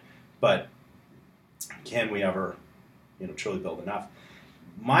with it. But can we ever, truly build enough?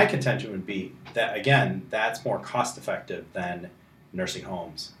 My contention would be that, again, that's more cost effective than nursing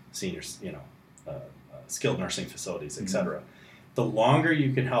homes, seniors, skilled nursing facilities, etc. Mm-hmm. The longer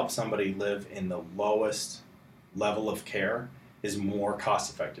you can help somebody live in the lowest level of care is more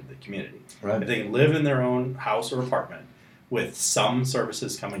cost effective to the community. Right. If they can live in their own house or apartment with some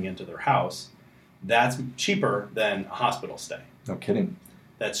services coming into their house, that's cheaper than a hospital stay. No kidding.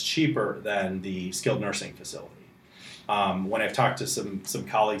 That's cheaper than the skilled nursing facility. When I've talked to some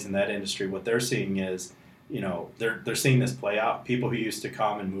colleagues in that industry, what they're seeing is, they're seeing this play out. People who used to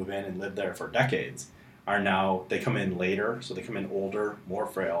come and move in and live there for decades are now, they come in later, so they come in older, more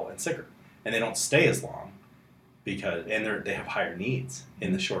frail, and sicker. And they don't stay as long because they have higher needs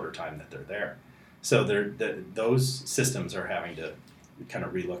in the shorter time that they're there. So those systems are having to kind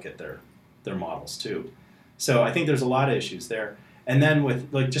of relook at their models too. So I think there's a lot of issues there. And then with,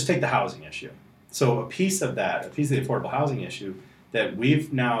 just take the housing issue. So a piece of the affordable housing issue that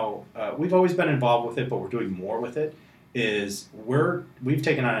we've now, we've always been involved with it, but we're doing more with it, is we've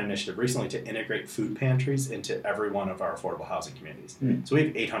taken on an initiative recently to integrate food pantries into every one of our affordable housing communities. Mm. So we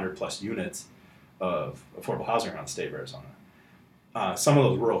have 800 plus units of affordable housing around the state of Arizona. Some of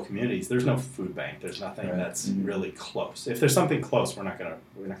those rural communities, there's no food bank. There's nothing that's really close. If there's something close, we're not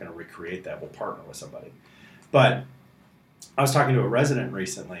gonna recreate that. We'll partner with somebody. But I was talking to a resident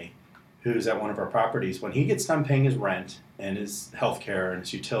recently who's at one of our properties. When he gets done paying his rent and his health care and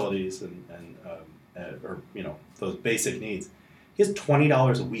his utilities and those basic needs, he has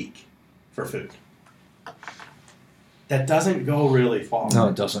 $20 a week for food. That doesn't go really far. No,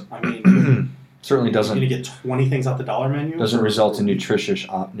 it doesn't. I mean, certainly doesn't. You're going to get 20 things off the dollar menu. Doesn't result in nutritious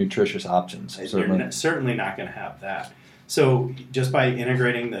options. You're certainly not going to have that. So just by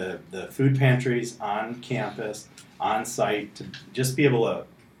integrating the food pantries on campus, on site, to just be able to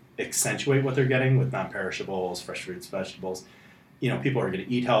accentuate what they're getting with non-perishables, fresh fruits, vegetables, people are going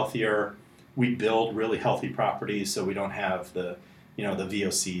to eat healthier. We build really healthy properties so we don't have the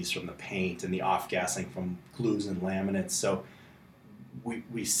VOCs from the paint and the off-gassing from glues and laminates. So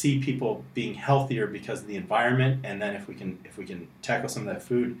we see people being healthier because of the environment, and then if we can tackle some of that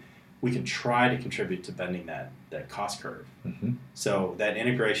food, we can try to contribute to bending that cost curve. Mm-hmm. So that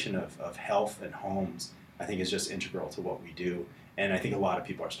integration of health and homes, I think, is just integral to what we do, and I think a lot of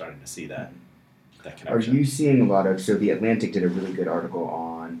people are starting to see that connection. Are you seeing a lot of, so The Atlantic did a really good article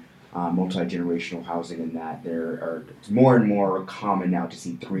on multi-generational housing, and that it's more and more common now to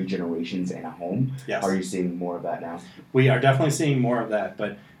see 3 generations in a home. Yes. Are you seeing more of that now? We are definitely seeing more of that,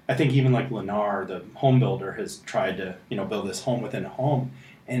 but I think even like Lennar, the home builder, has tried to build this home within a home,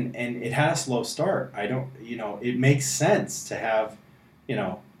 and it had a slow start. It makes sense to have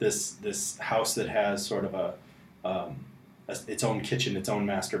this house that has sort of its own kitchen, its own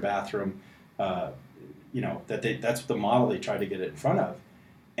master bathroom. That's the model they try to get it in front of.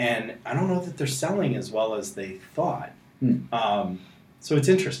 And I don't know that they're selling as well as they thought. So it's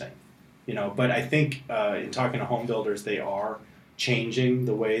interesting, But I think in talking to home builders, they are changing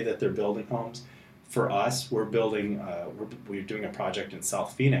the way that they're building homes. For us, we're doing a project in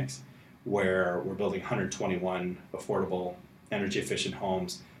South Phoenix where we're building 121 affordable, energy-efficient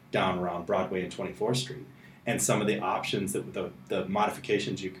homes down around Broadway and 24th Street. And some of the options that the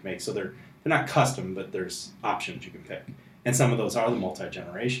modifications you can make, so they're not custom, but there's options you can pick. And some of those are the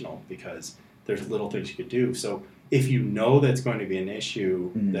multi-generational because there's little things you could do. So if that's going to be an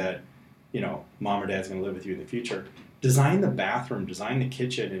issue that, mom or dad's going to live with you in the future, design the bathroom, design the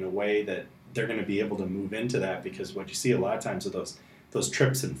kitchen in a way that they're going to be able to move into that, because what you see a lot of times are those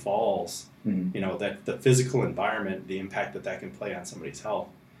trips and falls, that the physical environment, the impact that can play on somebody's health.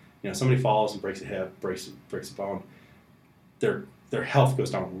 Somebody falls and breaks a hip, breaks a bone, their health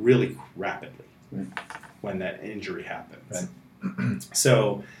goes down really rapidly. When that injury happens. Right.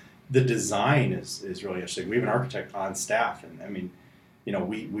 So the design is really interesting. We have an architect on staff, and I mean,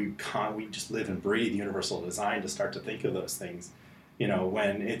 we just live and breathe universal design to start to think of those things. You know,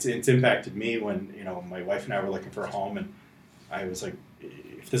 when it's impacted me when, you know, my wife and I were looking for a home, and I was like,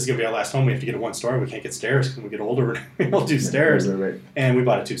 if this is going to be our last home, we have to get a 1-story. We can't get stairs because when we get older, we'll do stairs. Right. And we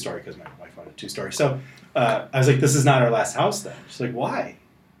bought a 2-story because my wife wanted a 2-story. So I was like, this is not our last house then. She's like, why? I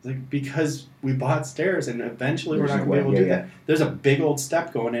was like, because we bought stairs and eventually we're not going to be able to do that. There's a big old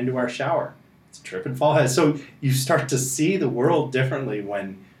step going into our shower. It's a trip and fall hazard. So you start to see the world differently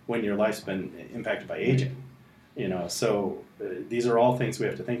when your life's been impacted by aging. You know, so these are all things we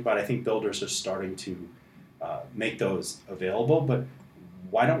have to think about. I think builders are starting to make those available, but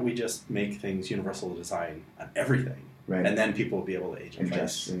why don't we just make things universal design on everything? Right. And then people will be able to age in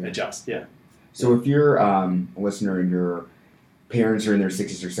place. Adjust, yeah. So if you're a listener and your parents are in their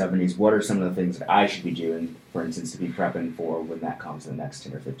 60s or 70s, what are some of the things that I should be doing, for instance, to be prepping for when that comes in the next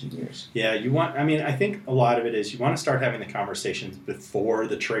 10 or 15 years? Yeah, I think a lot of it is you want to start having the conversations before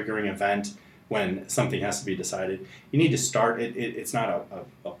the triggering event when something has to be decided. You need to start, it's not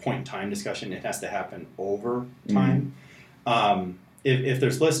a point in time discussion, it has to happen over time. Mm-hmm. If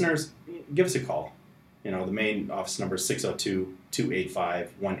there's listeners, give us a call. You know, the main office number is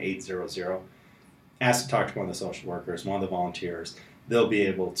 602-285-1800. Ask to talk to one of the social workers, one of the volunteers. They'll be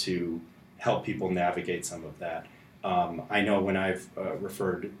able to help people navigate some of that. I know when I've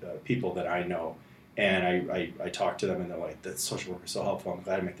referred people that I know, and I talk to them, and they're like, "The social worker is so helpful. I'm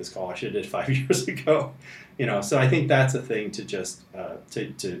glad I make this call. I should have did 5 years ago." You know, so I think that's a thing to just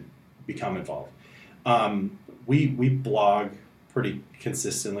to become involved. We blog pretty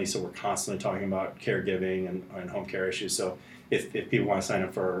consistently, so we're constantly talking about caregiving and home care issues. So if people want to sign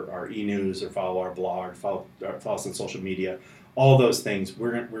up for our e-news or follow our blog, follow us on social media, all those things,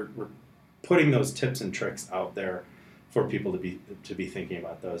 we're putting those tips and tricks out there for people to be thinking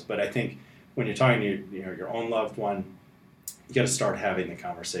about those. But I think when you're talking to your own loved one, you got to start having the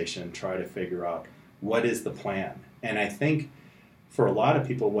conversation, try to figure out what is the plan. And I think for a lot of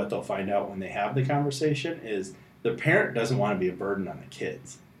people, what they'll find out when they have the conversation is the parent doesn't want to be a burden on the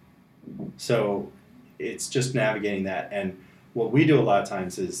kids. So it's just navigating that. And what we do a lot of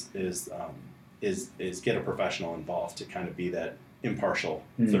times is get a professional involved to kind of be that impartial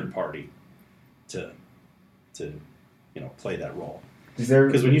third party to play that role.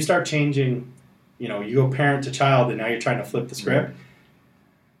 Because when you start changing, you go parent to child, and now you're trying to flip the script.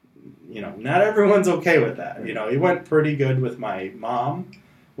 Not everyone's okay with that. It went pretty good with my mom.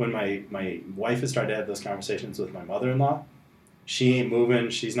 When my wife has started to have those conversations with my mother-in-law, she ain't moving,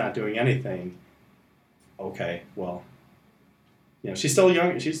 she's not doing anything. Okay, well, she's still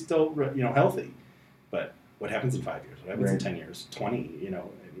young, she's still healthy, but what happens in 5 years? What happens in 10 years? 20?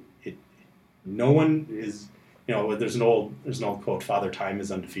 No one is. There's an old quote: "Father Time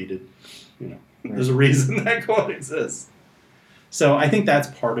is undefeated." There's a reason that quote exists. So I think that's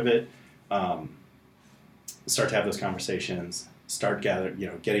part of it. Start to have those conversations. Start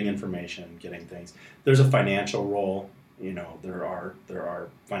getting information, getting things. There's a financial role. There are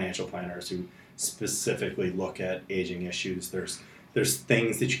financial planners who specifically look at aging issues. There's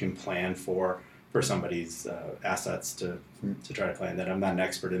things that you can plan for somebody's assets to try to plan that. I'm not an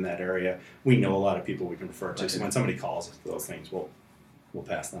expert in that area. We know a lot of people we can refer to. So when somebody calls us for those things, we'll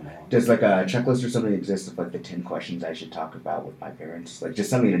pass them along. Does like a checklist or something exist of like the 10 questions I should talk about with my parents? Like just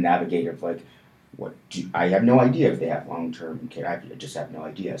something to navigate of like, I have no idea if they have long-term care. I just have no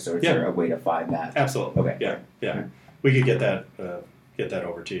idea. So is there a way to find that? Absolutely. Okay. Yeah. We could get that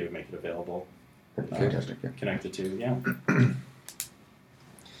over to you, make it available. Fantastic. Connected to, yeah.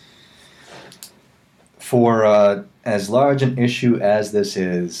 For as large an issue as this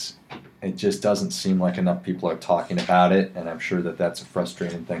is, it just doesn't seem like enough people are talking about it, and I'm sure that that's a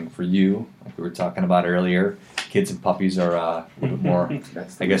frustrating thing for you. Like we were talking about earlier, kids and puppies are a little bit more, I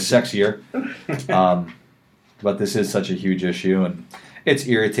guess, sexier. But this is such a huge issue, and it's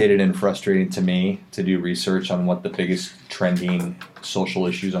irritated and frustrating to me to do research on what the biggest trending social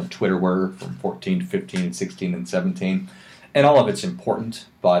issues on Twitter were from 14 to 15, 16, and 17. And all of it's important,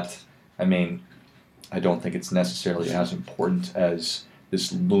 but, I mean, I don't think it's necessarily as important as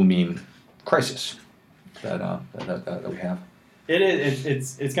this looming crisis that we have.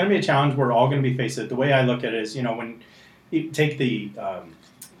 It's going to be a challenge. We're all going to be faced with it. The way I look at it is, when you take the,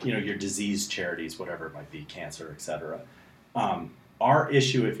 your disease charities, whatever it might be, cancer, etc. Our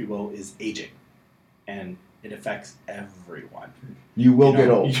issue, if you will, is aging, and it affects everyone. You will get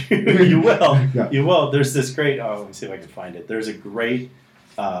old. You will. Yeah. You will. There's this great. Let me see if I can find it. There's a great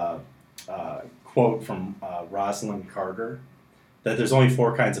quote from Rosalind Carter that there's only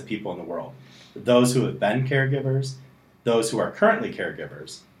 4 kinds of people in the world: those who have been caregivers, those who are currently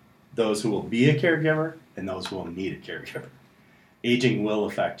caregivers, those who will be a caregiver, and those who will need a caregiver. Aging will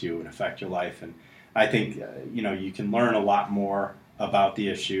affect you and affect your life, and I think you can learn a lot more about the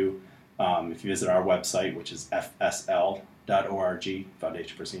issue. If you visit our website, which is fsl.org,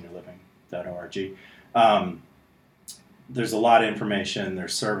 foundationforseniorliving.org, there's a lot of information.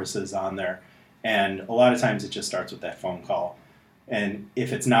 There's services on there. And a lot of times it just starts with that phone call. And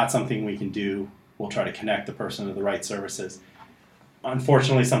if it's not something we can do, we'll try to connect the person to the right services.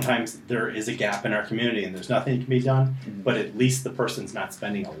 Unfortunately, sometimes there is a gap in our community and there's nothing that can be done, but at least the person's not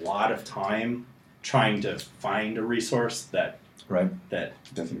spending a lot of time trying to find a resource that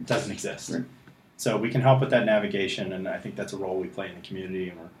doesn't exist. Right. So we can help with that navigation, and I think that's a role we play in the community,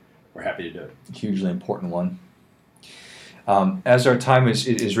 and we're happy to do it. Hugely important one. As our time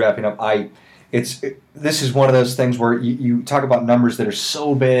is wrapping up, this is one of those things where you talk about numbers that are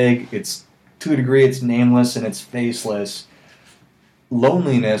so big, it's to a degree it's nameless and it's faceless.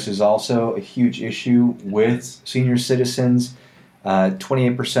 Loneliness is also a huge issue with senior citizens.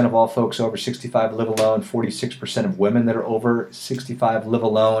 28% of all folks over 65 live alone. 46% of women that are over 65 live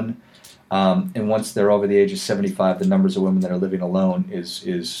alone. And once they're over the age of 75, the numbers of women that are living alone is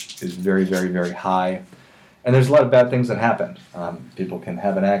very, very, very high. And there's a lot of bad things that happen. People can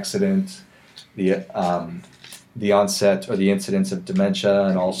have an accident. The onset or the incidence of dementia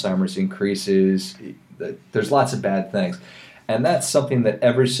and Alzheimer's increases. There's lots of bad things. And that's something that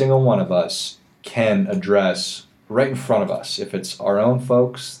every single one of us can address right in front of us. If it's our own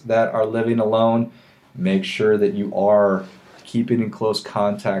folks that are living alone, make sure that you are keeping in close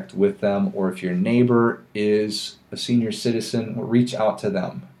contact with them. Or if your neighbor is a senior citizen, reach out to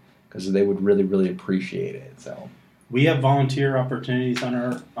them because they would really, really appreciate it. So we have volunteer opportunities on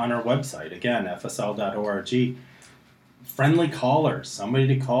our website. Again, fsl.org. Friendly callers, somebody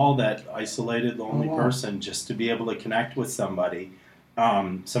to call that isolated, lonely person just to be able to connect with somebody.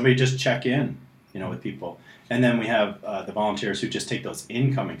 Somebody just check in, with people. And then we have the volunteers who just take those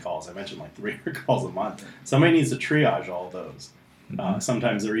incoming calls. I mentioned like 300 calls a month. Somebody needs to triage all of those.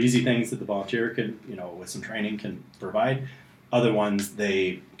 Sometimes they're easy things that the volunteer can, with some training can provide. Other ones,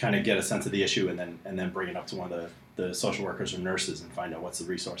 they kind of get a sense of the issue and then bring it up to one of the social workers or nurses and find out what's the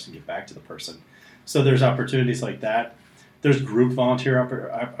resource and get back to the person. So there's opportunities like that. There's group volunteer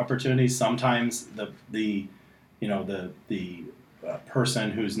opportunities. Sometimes the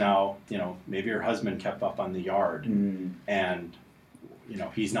person who's now, maybe her husband kept up on the yard and,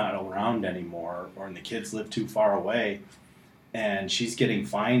 he's not around anymore, and the kids live too far away, and she's getting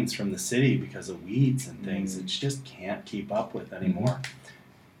fines from the city because of weeds and things that she just can't keep up with anymore.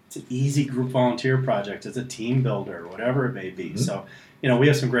 It's an easy group volunteer project. It's a team builder, whatever it may be. So, we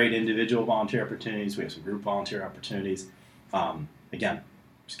have some great individual volunteer opportunities. We have some group volunteer opportunities. Again,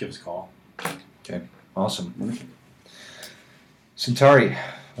 just give us a call. Okay, awesome. Centauri,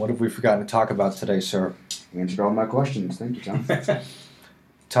 what have we forgotten to talk about today, sir? You answered all my questions. Thank you, Tom.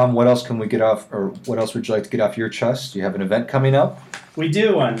 Tom, what else can we get off, or what else would you like to get off your chest? Do you have an event coming up? We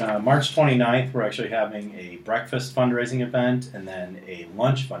do. On March 29th, we're actually having a breakfast fundraising event and then a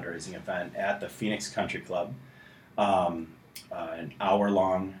lunch fundraising event at the Phoenix Country Club. An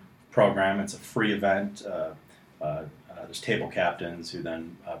hour-long program. It's a free event. There's table captains who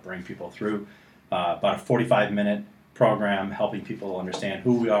then bring people through about a 45-minute program helping people understand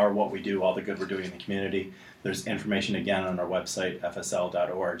who we are, what we do, all the good we're doing in the community. There's information again on our website,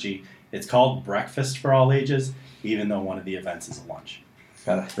 fsl.org. It's called Breakfast for All Ages, even though one of the events is a lunch.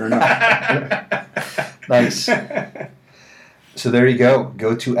 Fair enough. Nice. So there you go.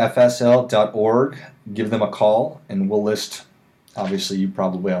 Go to fsl.org, give them a call, and we'll list. Obviously, you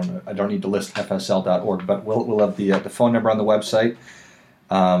probably I don't need to list fsl.org, but we'll have the phone number on the website,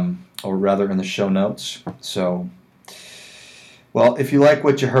 or rather in the show notes. So, well, if you like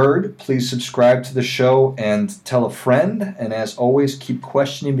what you heard, please subscribe to the show and tell a friend. And as always, keep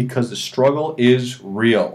questioning because the struggle is real.